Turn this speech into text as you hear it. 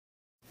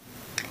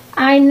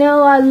I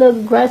know I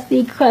look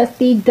crusty,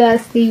 crusty,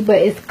 dusty, but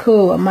it's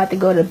cool. I'm about to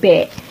go to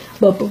bed.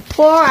 But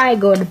before I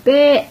go to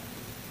bed,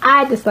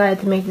 I decided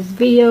to make this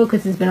video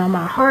because it's been on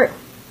my heart.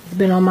 It's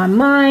been on my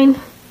mind.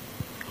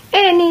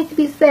 And it needs to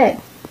be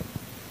said.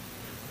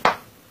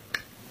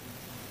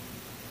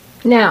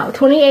 Now,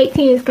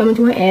 2018 is coming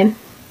to an end.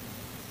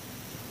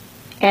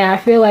 And I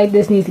feel like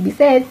this needs to be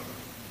said.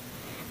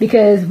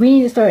 Because we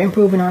need to start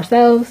improving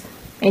ourselves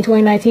in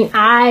 2019.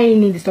 I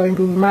need to start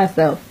improving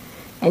myself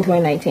in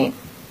 2019.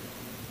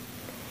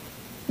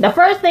 The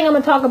first thing I'm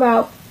going to talk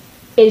about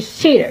is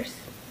cheaters.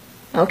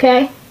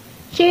 Okay?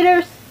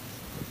 Cheaters.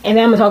 And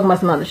then I'm going to talk about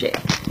some other shit.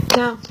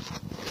 Now,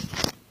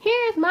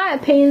 here's my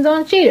opinions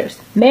on cheaters.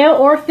 Male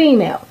or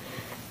female.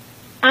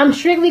 I'm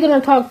strictly going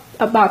to talk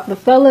about the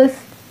fellas.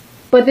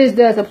 But this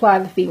does apply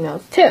to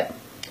females too.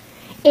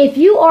 If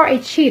you are a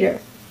cheater,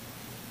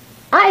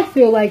 I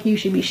feel like you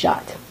should be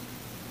shot.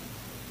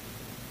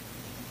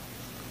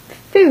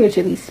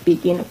 Figuratively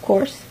speaking, of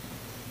course.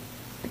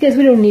 Because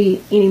we don't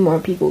need any more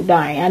people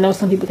dying. I know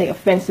some people take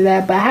offense to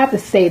that, but I have to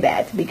say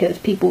that because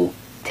people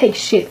take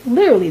shit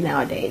literally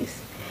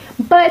nowadays.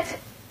 But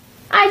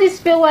I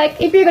just feel like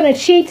if you're going to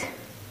cheat,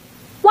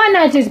 why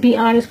not just be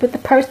honest with the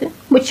person,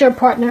 with your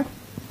partner,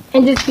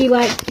 and just be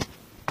like,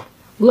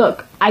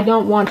 look, I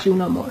don't want you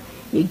no more.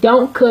 You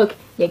don't cook,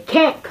 you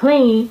can't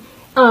clean,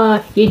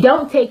 you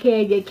don't take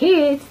care of your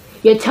kids,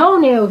 your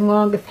toenails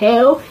long as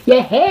hell,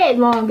 your head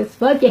long as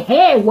fuck, your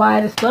head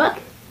wide as fuck.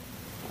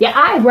 Your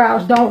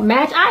eyebrows don't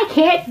match. I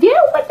can't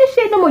deal with this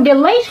shit no more. Your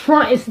lace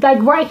front is like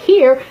right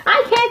here.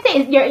 I can't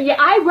say your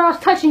eyebrows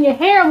touching your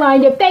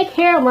hairline, your fake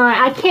hairline.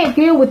 I can't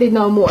deal with it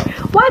no more.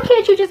 Why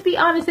can't you just be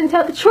honest and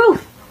tell the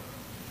truth?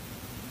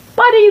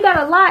 Why do you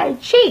gotta lie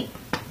and cheat?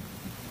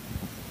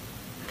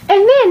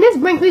 And then this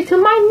brings me to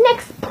my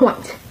next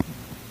point.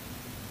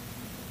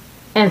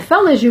 And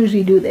fellas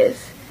usually do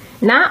this.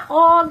 Not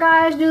all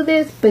guys do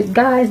this, but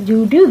guys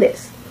do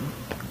this.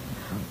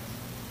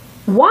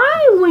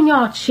 Why when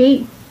y'all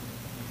cheat,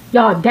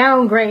 y'all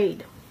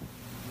downgrade?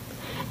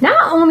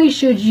 Not only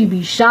should you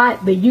be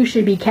shot, but you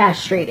should be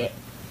castrated.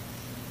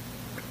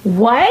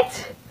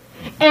 What?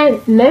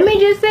 And let me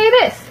just say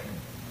this.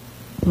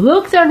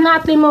 Looks are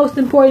not the most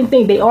important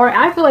thing. They are.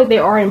 I feel like they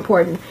are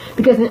important.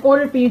 Because in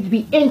order for you to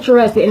be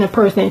interested in a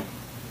person,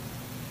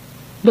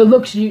 the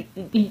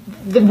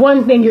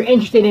one thing you're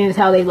interested in is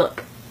how they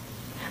look.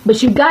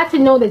 But you got to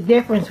know the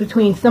difference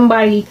between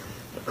somebody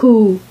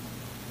who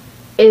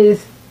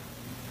is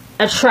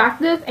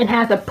attractive and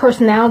has a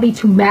personality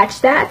to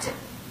match that,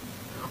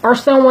 or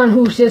someone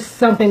who's just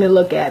something to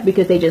look at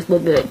because they just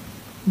look good,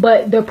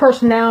 but their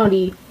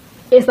personality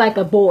is like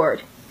a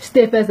board,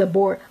 stiff as a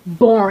board,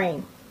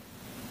 boring,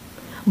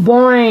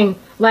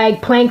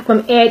 like Plank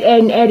from Ed,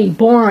 and Eddie,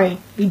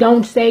 boring. You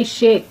don't say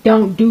shit,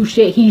 don't do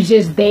shit, he's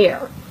just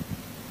there.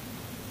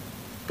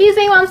 You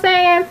see what I'm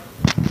saying?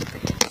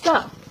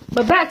 So,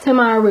 but back to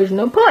my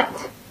original point.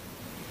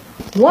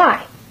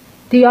 Why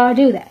do y'all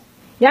do that?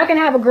 Y'all can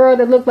have a girl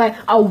that looks like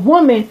a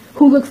woman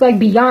who looks like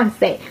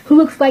Beyonce, who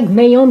looks like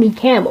Naomi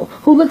Campbell,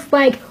 who looks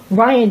like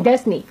Ryan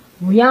Destiny,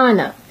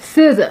 Rihanna,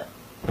 SZA,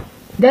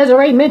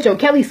 Desiree Mitchell,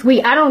 Kelly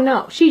Sweet. I don't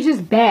know. She's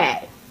just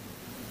bad.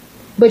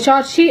 But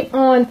y'all cheat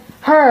on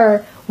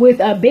her with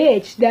a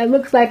bitch that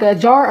looks like a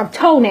jar of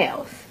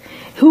toenails,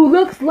 who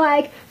looks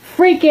like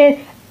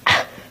freaking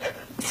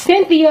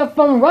Cynthia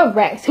from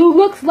Rugrats, who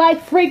looks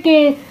like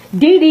freaking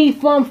Dee Dee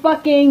from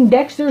fucking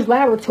Dexter's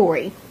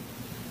Laboratory,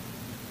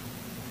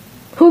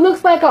 who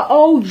looks like an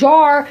old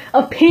jar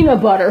of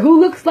peanut butter, who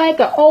looks like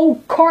an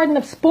old carton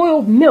of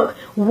spoiled milk.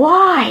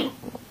 Why?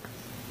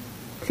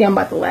 See, I'm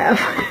about to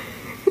laugh.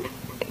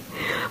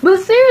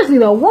 But seriously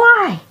though,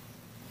 why?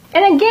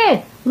 And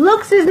again,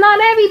 looks is not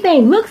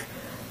everything. Looks,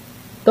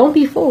 don't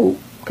be fooled.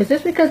 Because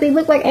just because they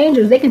look like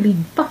angels, they can be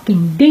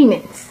fucking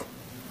demons.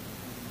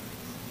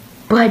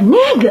 But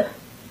nigga,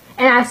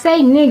 and I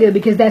say nigga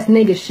because that's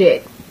nigga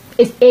shit.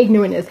 It's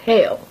ignorant as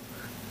hell.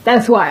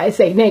 That's why I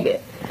say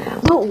nigga.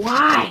 But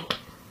why?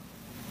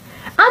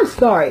 I'm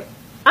sorry.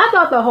 I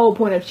thought the whole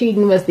point of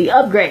cheating was the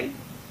upgrade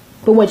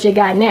for what you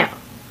got now.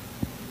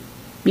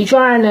 You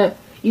got a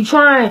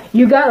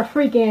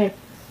freaking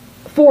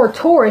Ford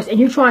Taurus and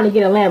you're trying to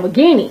get a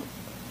Lamborghini.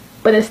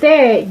 But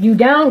instead, you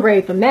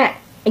downgrade from that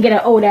and get an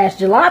old ass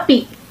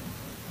jalopy.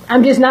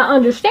 I'm just not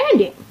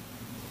understanding.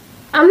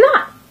 I'm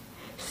not.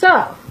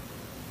 So,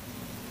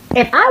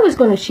 if I was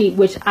going to cheat,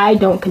 which I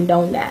don't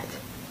condone that,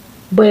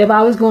 but if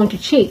I was going to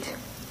cheat,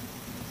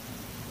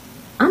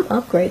 I'm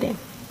upgrading.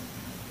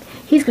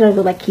 He's going to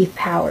look like Keith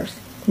Powers.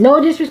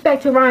 No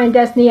disrespect to Ryan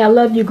Destiny. I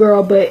love you,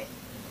 girl. But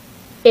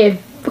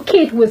if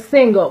Keith was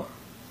single,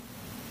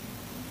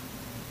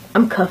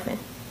 I'm cuffing.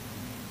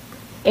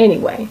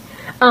 Anyway,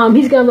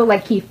 he's going to look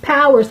like Keith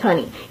Powers,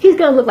 honey. He's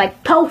going to look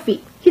like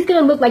Kofi. He's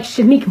going to look like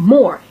Shanique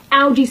Moore,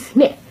 Algie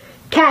Smith,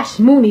 Cash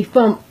Mooney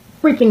from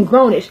freaking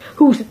Grownish,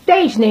 whose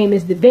stage name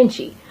is Da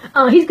Vinci.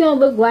 He's going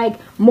to look like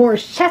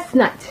Morris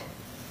Chestnut,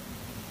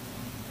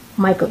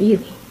 Michael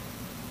Ealy.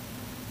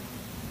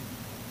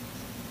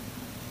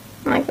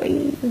 I'm like, oh,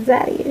 he's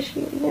zaddy-ish,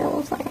 you know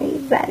what I'm saying?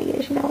 He's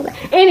zaddy-ish, you know what I'm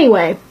saying?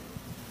 Anyway,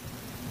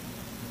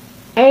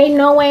 ain't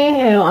no way in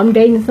hell I'm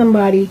dating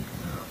somebody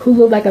who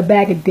looks like a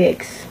bag of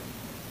dicks.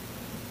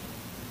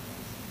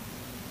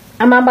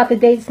 I'm not about to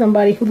date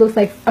somebody who looks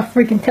like a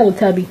freaking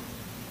Teletubby.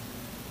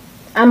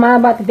 I'm not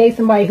about to date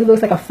somebody who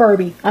looks like a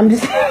Furby. I'm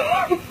just...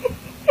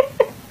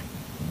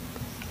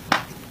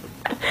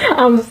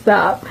 I'm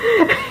stop.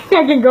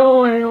 I can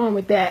go on and on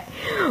with that.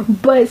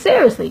 But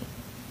seriously,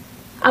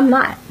 I'm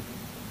not.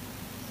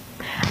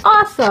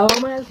 Also,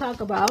 I'm going to talk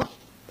about,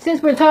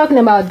 since we're talking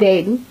about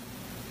dating,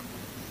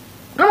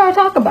 I'm going to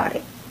talk about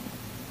it.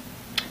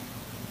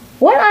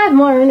 What I've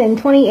learned in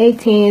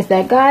 2018 is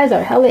that guys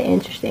are hella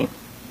interesting.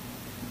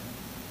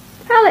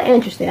 Hella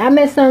interesting. I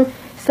met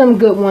some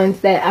good ones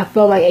that I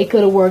felt like it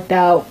could have worked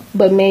out,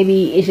 but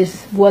maybe it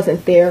just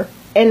wasn't there.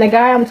 And the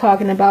guy I'm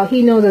talking about,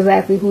 he knows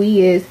exactly who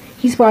he is.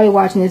 He's probably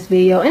watching this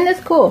video, and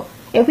that's cool.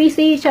 If we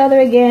see each other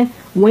again,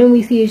 when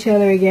we see each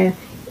other again,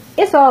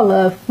 it's all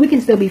love. We can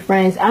still be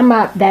friends. I'm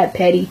not that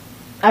petty.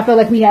 I feel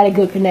like we had a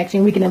good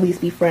connection. We can at least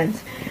be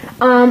friends.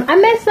 I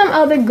met some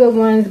other good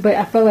ones, but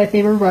I felt like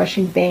they were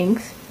rushing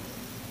things.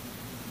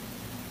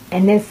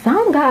 And then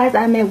some guys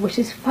I met was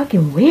just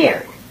fucking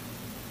weird.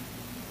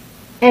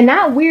 And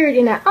not weird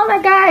in that, oh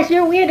my gosh,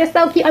 you're weird, that's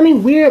so cute. I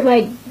mean weird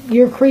like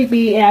you're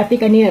creepy and I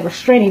think I need a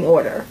restraining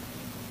order.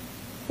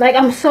 Like,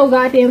 I'm so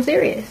goddamn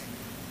serious.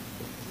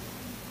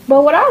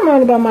 But what I've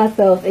learned about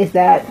myself is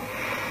that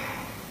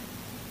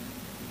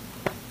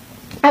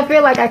I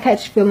feel like I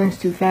catch feelings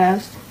too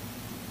fast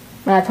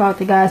when I talk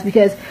to guys,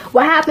 because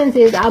what happens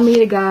is I'll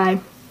meet a guy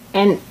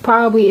and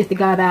probably it's the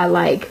guy that I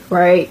like,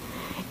 right?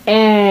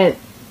 And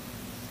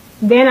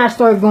then I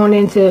start going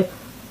into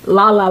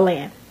la la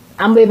land.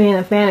 I'm living in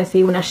a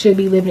fantasy when I should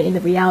be living in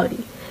the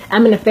reality.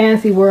 I'm in a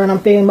fantasy world and I'm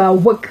thinking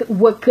about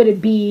what could it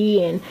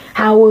be and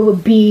how it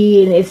would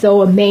be, and it's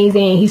so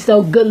amazing, he's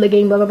so good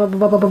looking, blah blah blah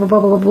blah blah blah blah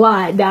blah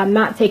blah, that I'm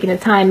not taking the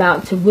time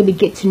out to really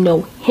get to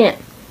know him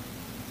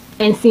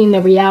and seeing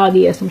the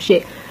reality of some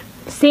shit.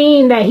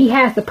 Seeing that he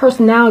has the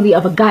personality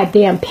of a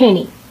goddamn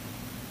penny.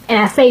 And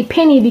I say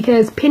penny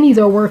because pennies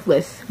are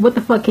worthless. What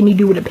the fuck can you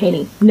do with a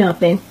penny?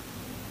 Nothing.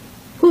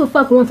 Who the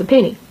fuck wants a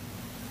penny?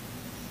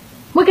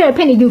 What can a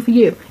penny do for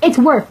you? It's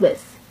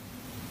worthless.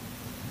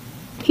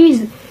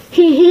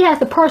 He has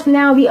the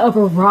personality of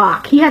a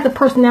rock. He has the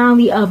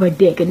personality of a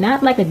dick. And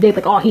not like a dick,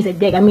 like, oh, he's a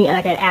dick. I mean,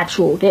 like an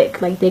actual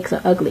dick. Like, dicks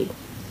are ugly.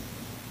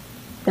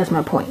 That's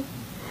my point.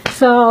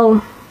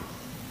 So,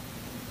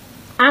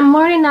 I'm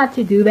learning not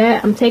to do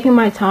that. I'm taking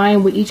my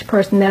time with each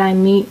person that I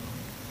meet.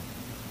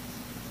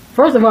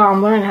 First of all,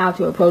 I'm learning how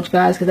to approach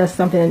guys, because that's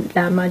something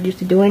that I'm not used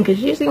to doing.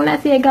 Because usually when I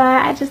see a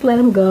guy, I just let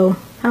him go.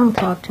 I don't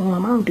talk to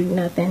him. I don't do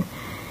nothing.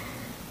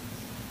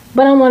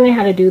 But I'm learning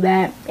how to do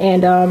that.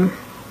 And,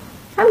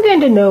 I'm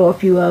getting to know a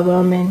few of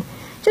them and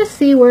just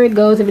see where it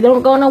goes. If it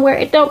don't go nowhere,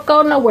 it don't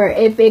go nowhere.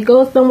 If it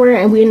goes somewhere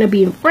and we end up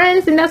being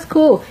friends, then that's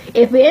cool.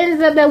 If it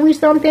ends up that we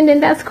something, then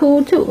that's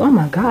cool too. Oh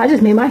my god, I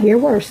just made my hair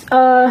worse.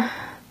 But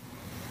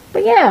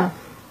yeah.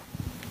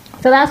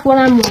 So that's what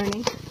I'm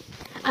learning.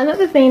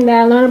 Another thing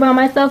that I learned about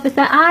myself is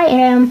that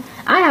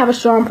I have a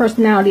strong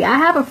personality. I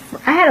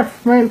had a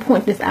friend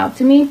point this out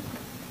to me,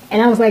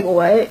 and I was like,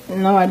 what?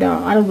 No, I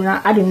don't.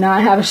 I do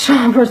not have a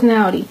strong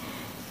personality.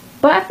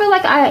 But I feel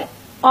like I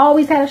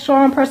always had a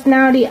strong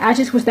personality. I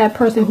just was that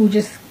person who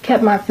just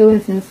kept my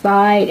feelings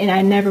inside, and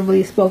I never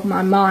really spoke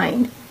my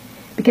mind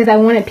because I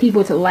wanted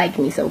people to like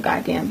me so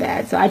goddamn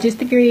bad. So I just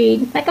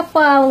agreed, like a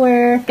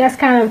follower. That's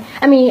kind of,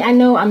 I mean, I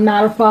know I'm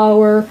not a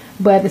follower,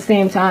 but at the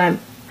same time,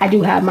 I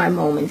do have my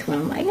moments when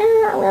I'm like,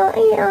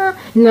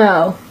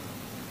 no,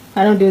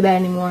 I don't do that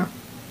anymore.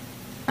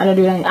 I don't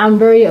do that. I'm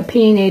very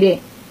opinionated,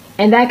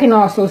 and that can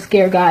also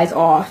scare guys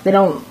off.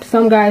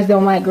 Some guys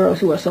don't like girls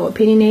who are so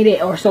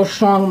opinionated or so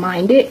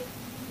strong-minded.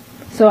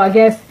 So I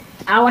guess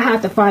I would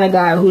have to find a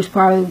guy who's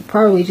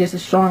probably just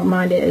as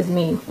strong-minded as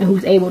me and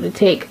who's able to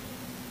take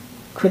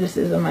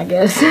criticism, I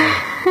guess.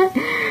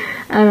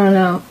 I don't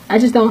know. I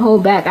just don't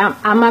hold back.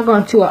 I'm not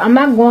going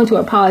to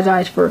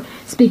apologize for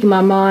speaking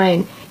my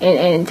mind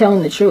and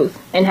telling the truth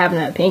and having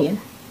an opinion.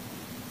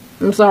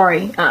 I'm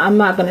sorry. I'm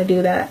not going to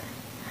do that.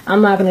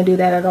 I'm not going to do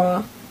that at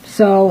all.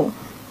 So,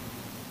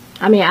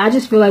 I mean, I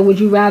just feel like, would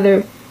you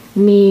rather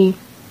me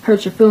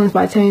hurt your feelings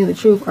by telling you the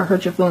truth or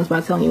hurt your feelings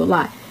by telling you a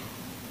lie?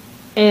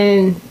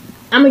 And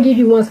I'm going to give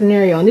you one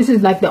scenario, and this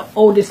is like the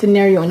oldest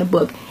scenario in the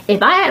book.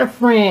 If I had a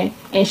friend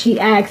and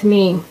she asked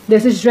me,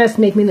 does this dress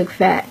make me look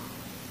fat?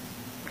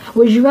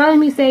 Would you rather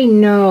me say,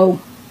 no,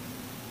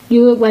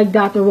 you look like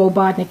Dr.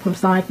 Robotnik from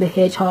Sonic the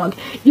Hedgehog.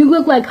 You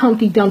look like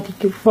Humpty Dumpty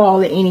could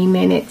fall at any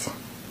minute.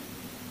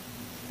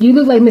 You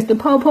look like Mr.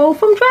 Popo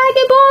from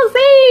Dragon Ball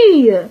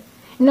Z.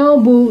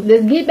 No, boo,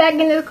 let's get back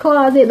in this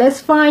closet.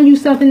 Let's find you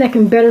something that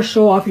can better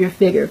show off your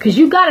figure. Because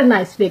you got a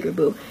nice figure,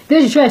 boo.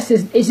 This dress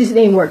it just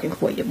ain't working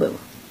for you, boo.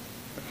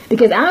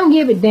 Because I don't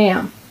give a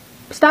damn.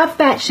 Stop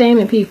fat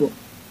shaming people.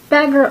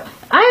 Fat girl.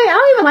 I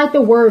don't even like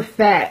the word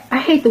fat. I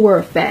hate the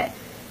word fat.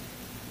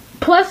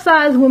 Plus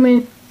size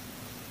women,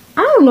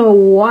 I don't know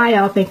why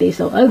y'all think they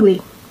so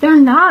ugly. They're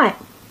not.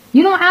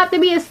 You don't have to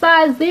be a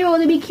size 0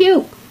 to be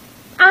cute.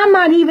 I'm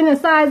not even a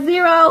size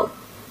 0.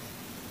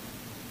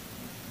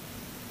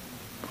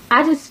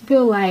 I just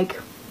feel like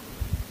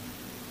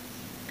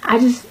I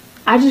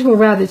just would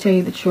rather tell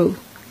you the truth.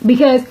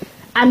 Because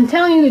I'm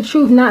telling you the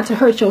truth not to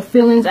hurt your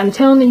feelings. I'm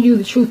telling you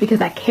the truth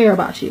because I care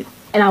about you.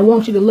 And I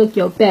want you to look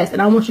your best.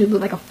 And I want you to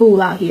look like a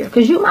fool out here.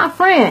 Because you're my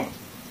friend.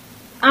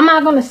 I'm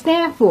not going to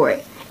stand for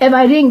it. If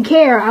I didn't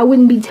care, I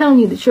wouldn't be telling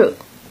you the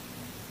truth.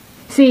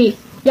 See,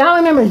 y'all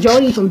remember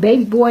Jody from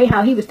Baby Boy,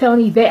 how he was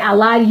telling you that I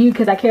lie to you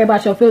because I care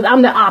about your feelings?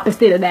 I'm the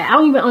opposite of that. I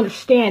don't even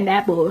understand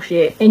that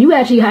bullshit. And you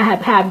actually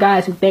have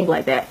guys who think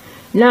like that.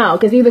 No,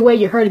 because either way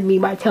you're hurting me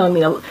by telling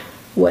me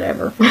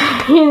whatever.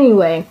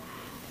 Anyway,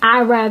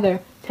 I'd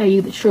rather tell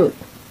you the truth.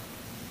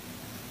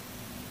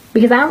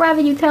 Because I'd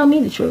rather you tell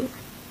me the truth.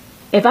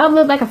 If I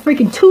look like a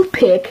freaking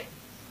toothpick,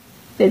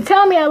 then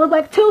tell me I look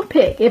like a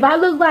toothpick. If I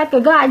look like a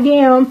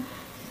goddamn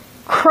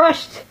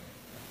crushed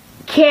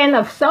can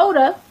of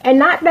soda and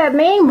not that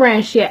main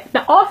brand shit,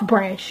 the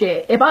off-brand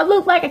shit. If I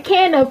look like a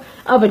can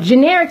of a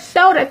generic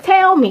soda,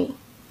 tell me.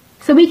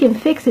 So we can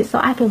fix it so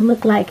I can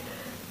look like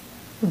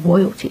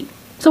royalty.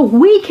 So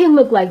we can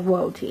look like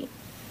royalty.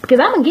 Because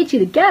I'm going to get you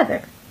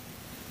together.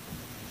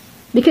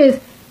 Because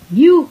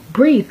you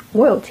breathe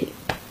royalty.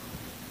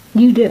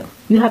 You do.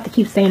 You have to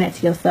keep saying that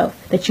to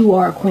yourself. That you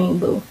are a queen,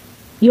 boo.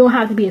 You don't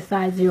have to be a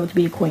size 0 to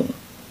be a queen.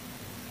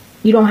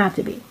 You don't have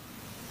to be.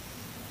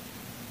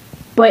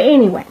 But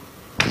anyway.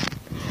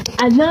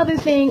 Another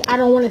thing I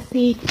don't want to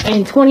see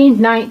in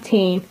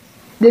 2019.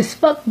 This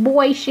fuck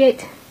boy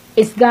shit.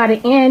 It's got to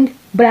end.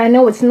 But I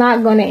know it's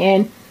not going to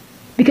end.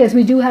 Because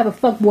we do have a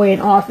fuckboy in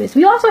office.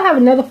 We also have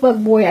another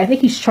fuckboy. I think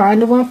he's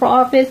trying to run for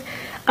office.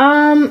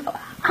 I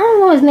don't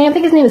know his name. I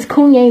think his name is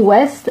Kanye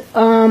West.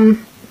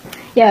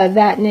 Yeah,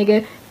 that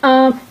nigga.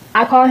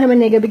 I call him a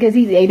nigga because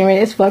he's ignorant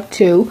as fuck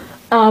too.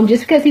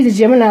 Just because he's a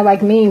Gemini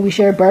like me and we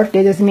share a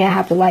birthday doesn't mean I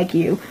have to like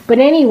you. But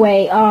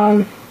anyway,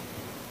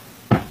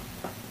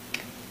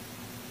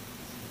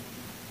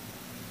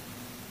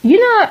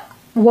 you're not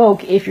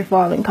woke if you're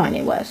following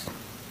Kanye West.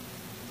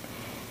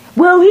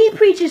 Well, he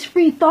preaches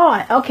free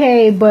thought.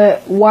 Okay,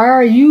 but why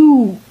are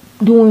you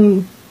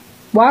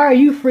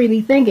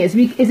freely thinking? Is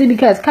it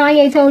because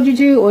Kanye told you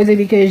to, or is it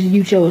because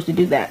you chose to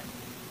do that?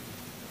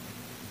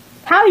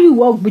 How are you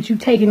woke, but you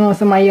taking on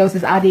somebody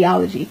else's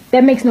ideology?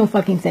 That makes no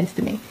fucking sense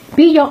to me.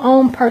 Be your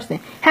own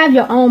person. Have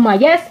your own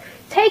mind. Yes,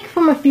 take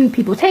from a few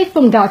people. Take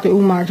from Dr.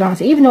 Umar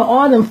Johnson. Even though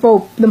all them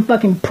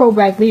fucking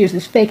pro-black leaders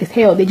is fake as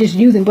hell. They're just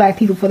using black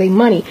people for their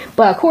money.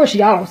 But of course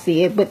y'all don't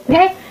see it. But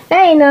hey,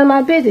 that ain't none of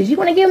my business. You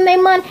want to give them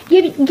their money?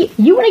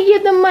 You want to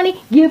give them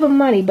money? Give them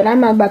money. But I'm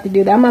not about to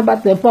do that. I'm not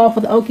about to fall for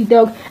the okie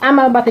doke. I'm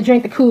not about to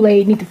drink the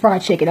Kool-Aid and eat the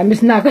fried chicken. I'm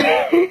just not going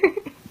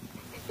to.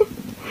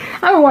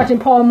 I've been watching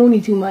Paul Mooney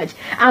too much.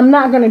 I'm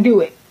not going to do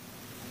it.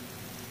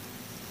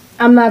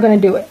 I'm not going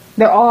to do it.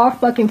 They're all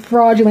fucking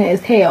fraudulent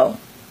as hell.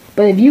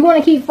 But if you want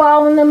to keep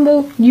following them,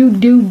 boo, you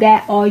do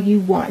that all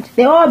you want.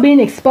 They're all being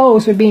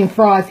exposed for being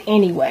frauds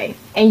anyway.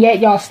 And yet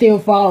y'all still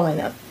following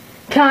them.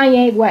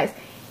 Kanye West.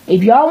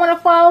 If y'all want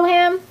to follow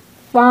him,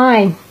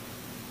 fine.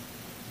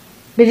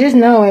 But just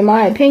know, in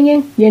my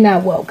opinion, you're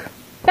not woke.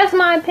 That's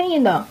my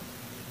opinion, though.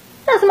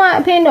 That's my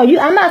opinion, though.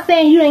 I'm not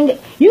saying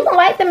you can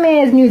like the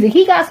man's music.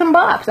 He got some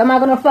bops. I'm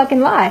not going to fucking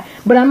lie.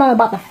 But I'm not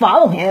about to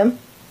follow him.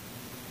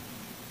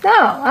 No,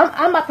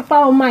 I'm about to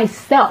follow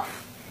myself.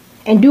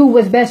 And do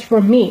what's best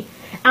for me.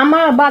 I'm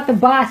not about to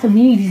buy some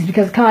Yeezys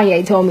because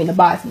Kanye told me to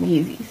buy some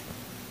Yeezys.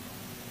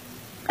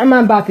 I'm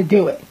not about to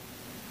do it.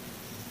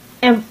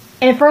 And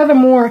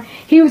furthermore,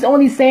 he was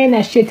only saying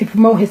that shit to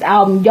promote his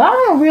album. Y'all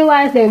don't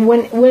realize that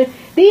when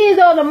these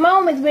are the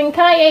moments when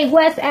Kanye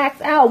West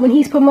acts out, when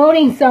he's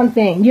promoting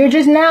something. You're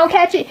just now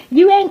catching.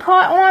 You ain't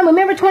caught on.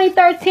 Remember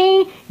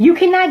 2013? You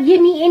cannot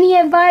give me any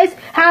advice.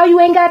 How you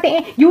ain't got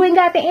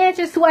the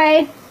answer,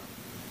 Sway.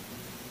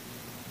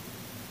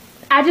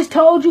 I just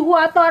told you who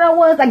I thought I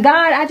was. Like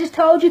God, I just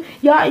told you.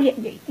 Y'all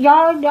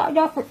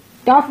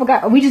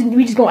forgot. We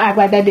just gonna act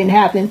like that didn't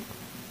happen.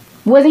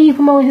 Wasn't he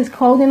promoting his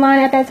clothing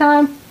line at that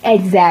time?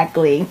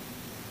 Exactly.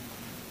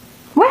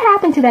 What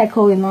happened to that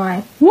clothing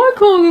line? What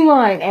clothing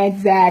line?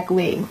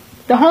 Exactly.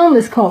 The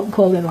homeless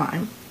clothing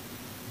line.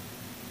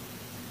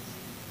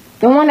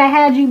 The one that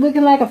had you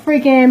looking like a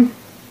freaking...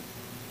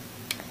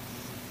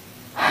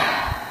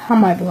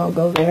 I'm not gonna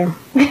go there.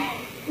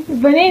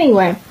 But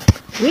anyway,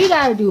 we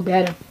gotta do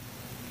better.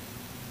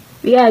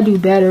 We gotta do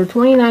better.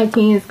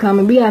 2019 is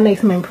coming. We gotta make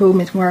some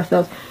improvements for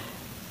ourselves.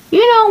 You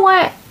know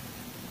what?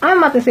 I'm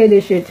about to say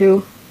this shit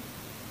too.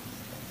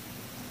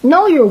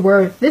 Know your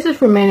worth. This is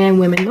for men and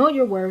women. Know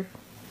your worth.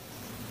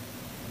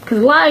 Because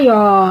a lot of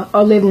y'all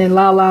are living in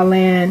la la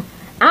land.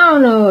 I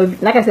don't know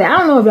if, like I said, I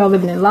don't know if y'all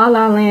living in la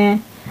la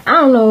land.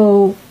 I don't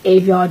know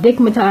if y'all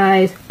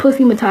dickmatized,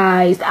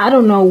 pussymatized. I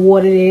don't know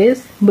what it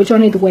is. But y'all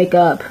need to wake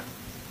up.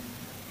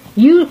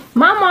 My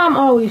mom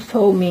always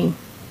told me,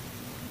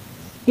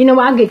 you know,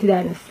 I'll get to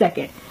that in a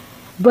second.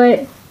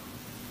 But,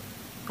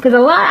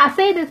 I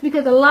say this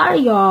because a lot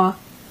of y'all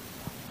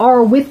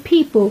are with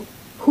people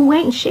who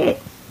ain't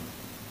shit.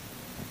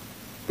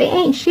 They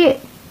ain't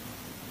shit.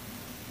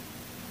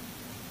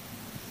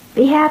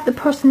 They have the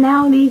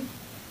personality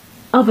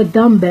of a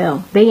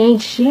dumbbell. They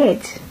ain't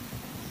shit.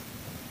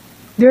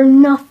 They're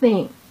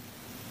nothing.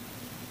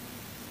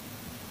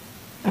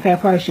 Okay, I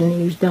probably shouldn't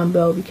use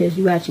dumbbell because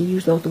you actually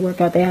use those to work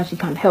out. They're actually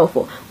kind of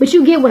helpful. But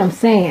you get what I'm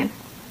saying.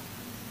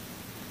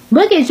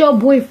 Look at your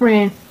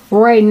boyfriend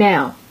right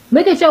now.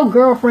 Look at your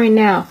girlfriend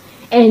now.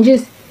 And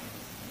just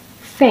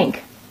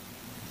think.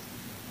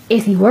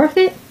 Is he worth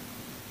it?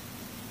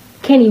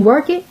 Can he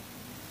work it?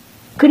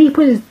 Could he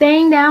put his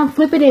thing down,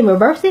 flip it, and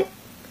reverse it?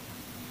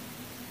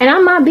 And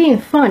I'm not being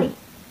funny.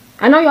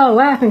 I know y'all are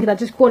laughing because I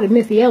just quoted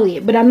Missy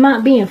Elliott, but I'm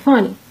not being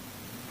funny.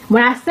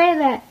 When I say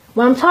that,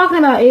 what I'm talking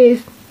about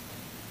is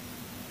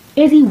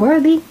he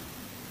worthy?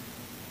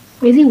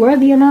 Is he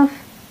worthy enough?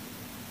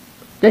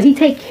 Does he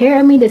take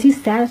care of me? Does he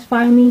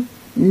satisfy me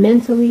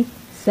mentally,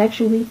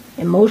 sexually,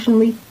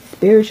 emotionally,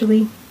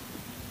 spiritually?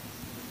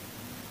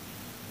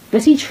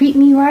 Does he treat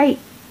me right?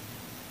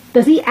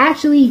 Does he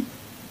actually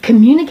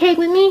communicate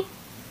with me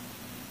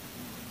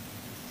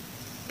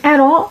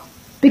at all?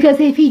 Because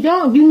if he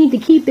don't, you need to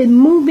keep it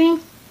moving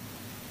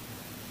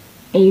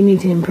and you need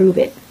to improve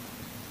it.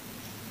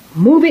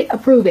 Move it,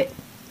 approve it.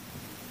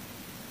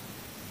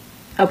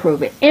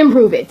 Approve it.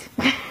 Improve it.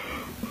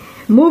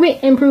 Move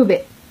it, improve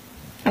it.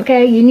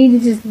 Okay? You need to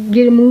just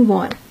get a move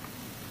on.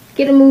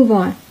 Get a move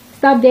on.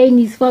 Stop dating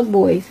these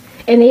fuckboys.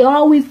 And they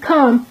always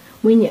come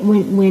when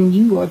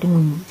you are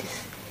doing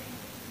this.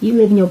 You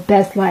living your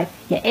best life.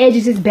 Your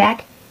edges is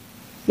back.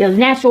 Your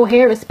natural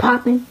hair is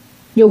popping.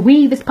 Your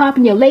weave is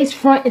popping. Your lace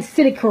front is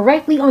sitting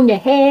correctly on your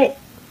head.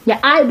 Your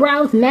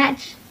eyebrows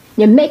match.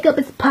 Your makeup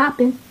is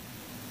popping.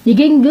 You're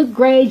getting good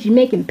grades. You're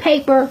making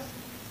paper.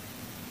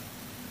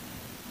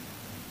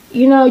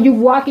 You know, you're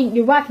rocking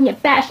your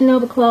Fashion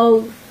Nova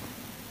clothes.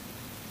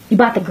 You're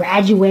about to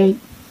graduate.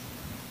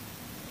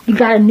 You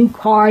got a new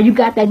car. You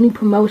got that new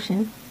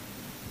promotion.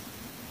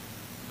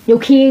 Your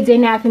kids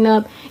ain't acting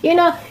up. You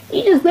know,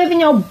 you just living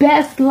your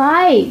best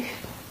life.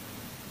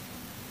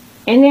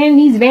 And then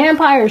these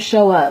vampires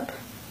show up.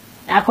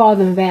 I call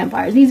them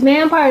vampires. These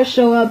vampires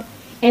show up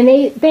and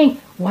they think,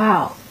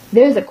 wow,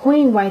 there's a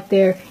queen right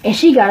there and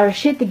she got her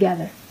shit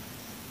together.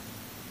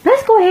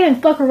 Let's go ahead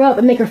and fuck her up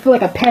and make her feel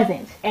like a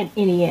peasant in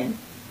the end.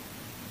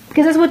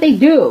 Because that's what they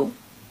do.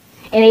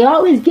 And they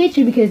always get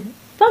you because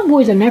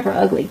fuckboys are never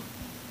ugly.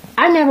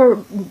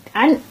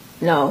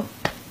 No,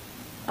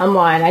 I'm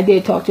lying. I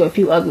did talk to a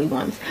few ugly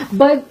ones.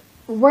 But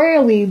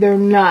rarely they're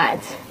not.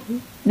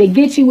 They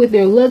get you with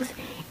their looks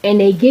and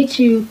they get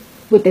you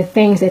with the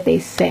things that they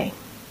say.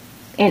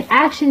 And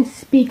actions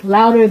speak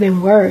louder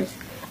than words.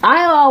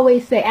 I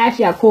always say,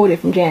 actually I quoted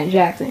from Janet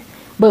Jackson.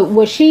 But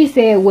what she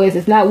said was,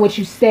 it's not what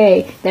you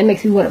say that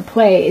makes me want to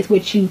play. It's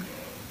what you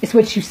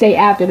say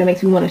after that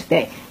makes me want to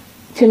stay.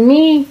 To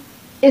me,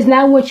 it's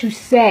not what you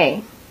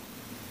say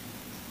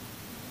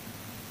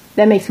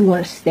that makes me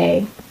want to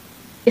stay.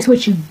 It's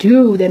what you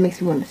do that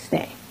makes me want to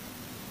stay.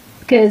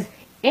 Because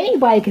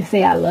anybody can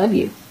say I love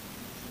you.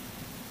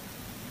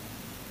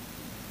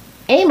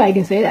 Anybody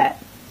can say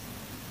that.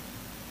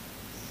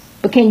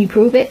 But can you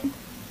prove it?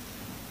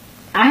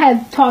 I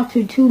have talked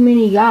to too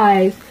many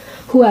guys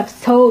who have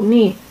told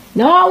me,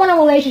 no, I want a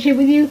relationship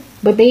with you,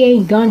 but they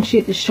ain't done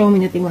shit to show me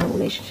that they want a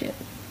relationship.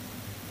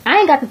 I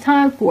ain't got the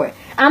time for it.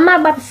 I'm not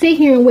about to sit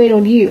here and wait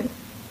on you.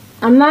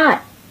 I'm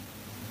not.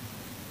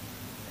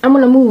 I'm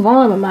going to move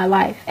on with my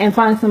life and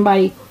find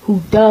somebody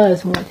who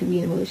does want to be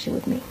in a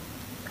relationship with me.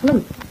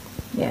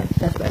 Yeah,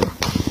 that's better.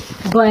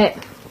 But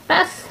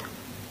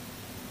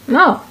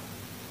no.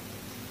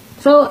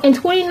 So in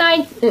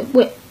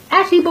 2019,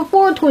 actually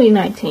before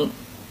 2019,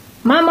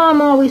 my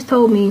mom always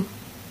told me,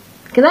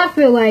 because I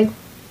feel like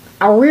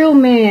a real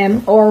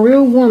man or a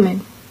real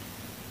woman,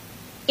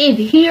 if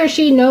he or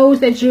she knows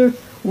that you're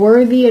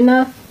worthy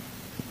enough,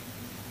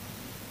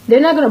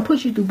 they're not going to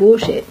put you through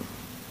bullshit.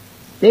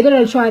 They're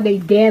going to try their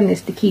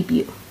damnedest to keep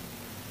you.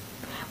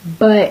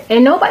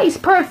 And nobody's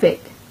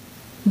perfect,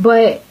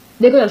 but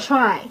they're going to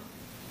try.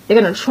 They're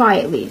going to try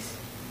at least.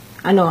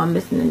 I know I'm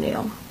missing the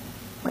nail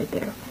right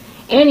there.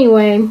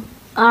 Anyway,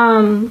 but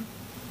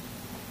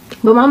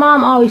my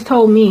mom always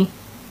told me,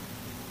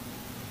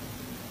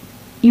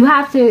 you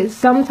have to,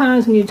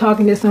 sometimes when you're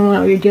talking to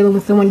someone or you're dealing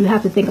with someone, you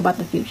have to think about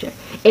the future.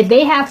 If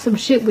they have some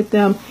shit with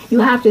them, you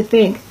have to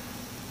think,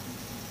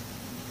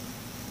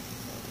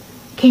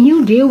 can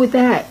you deal with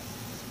that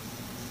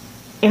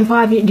in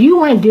 5 years? Do you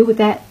want to deal with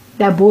that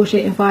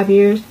bullshit in 5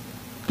 years?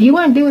 Do you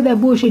want to deal with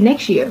that bullshit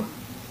next year?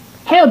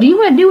 Hell, do you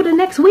want to deal with it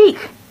next week?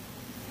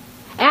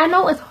 And I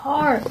know it's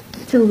hard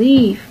to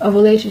leave a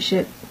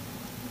relationship,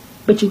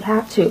 but you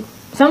have to.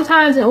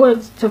 Sometimes in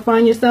order to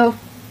find yourself,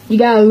 you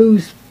gotta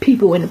lose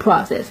people in the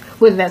process.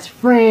 Whether that's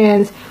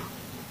friends,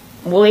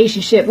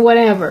 relationship,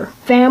 whatever.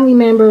 Family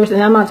members,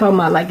 and I'm not talking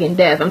about like in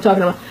death. I'm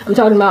talking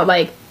about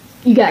like,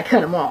 you gotta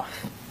cut them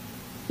off.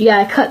 You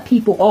gotta cut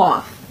people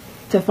off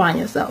to find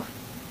yourself.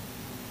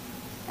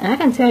 And I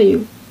can tell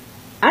you,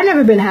 I've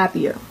never been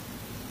happier.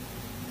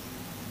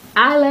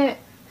 I let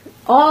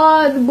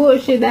all the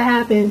bullshit that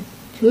happened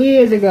 2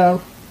 years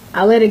ago,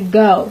 I let it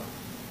go.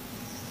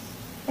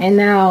 And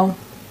now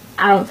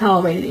I don't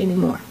tolerate it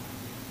anymore.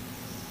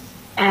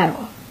 At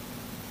all.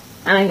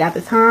 I ain't got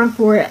the time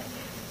for it.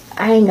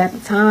 I ain't got the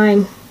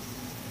time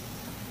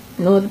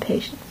nor the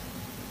patience.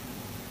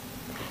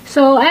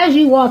 So as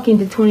you walk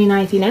into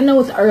 2019, I know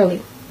it's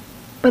early,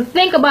 but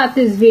think about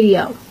this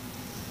video.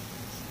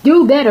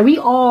 Do better. We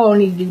all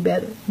need to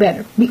do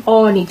better. We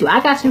all need to.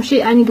 I got some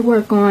shit I need to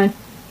work on.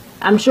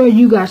 I'm sure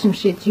you got some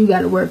shit you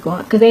got to work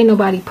on, because ain't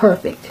nobody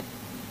perfect.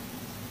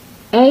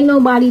 Ain't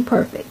nobody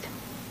perfect.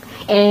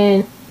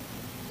 And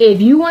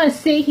if you want to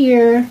sit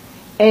here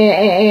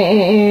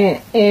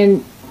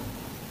and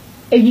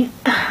if you,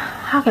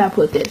 how can I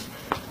put this?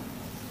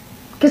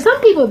 Because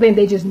some people think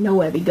they just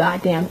know every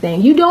goddamn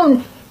thing. You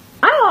don't.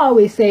 I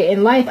always say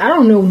in life, I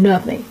don't know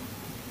nothing,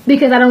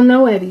 because I don't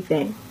know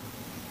everything.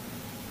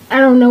 I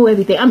don't know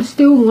everything. I'm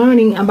still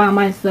learning about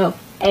myself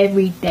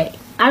every day.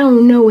 I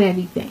don't know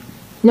everything.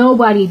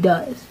 Nobody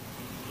does.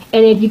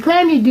 And if you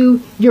claim you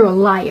do, you're a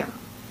liar.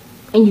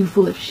 And you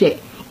full of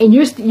shit. And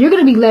you're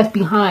going to be left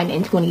behind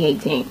in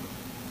 2018.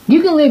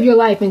 You can live your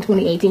life in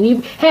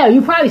 2018. Hell,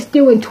 you're probably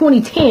still in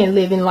 2010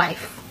 living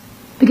life.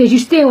 Because you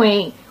still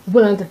ain't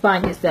willing to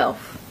find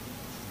yourself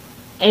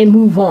and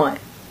move on.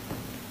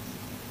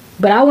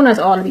 But I want us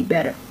all to be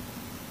better.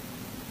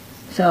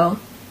 So,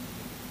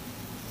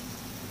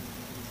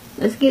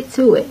 let's get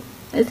to it.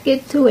 Let's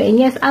get to it. And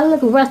yes, I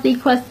look rusty,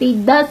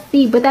 crusty,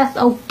 dusty, but that's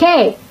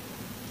okay.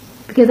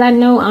 Because I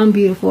know I'm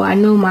beautiful. I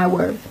know my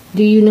worth.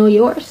 Do you know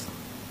yours?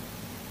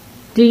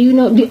 Do you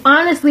know,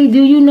 honestly,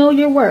 do you know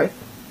your worth?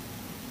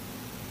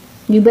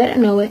 You better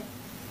know it.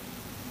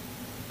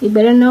 You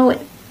better know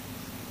it.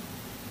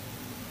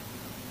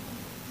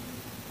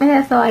 And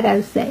that's all I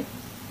gotta say.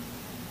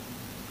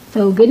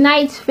 So, good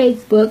night,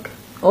 Facebook.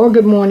 Or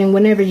good morning,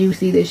 whenever you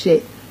see this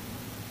shit.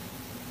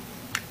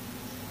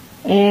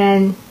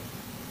 And,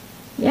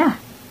 yeah.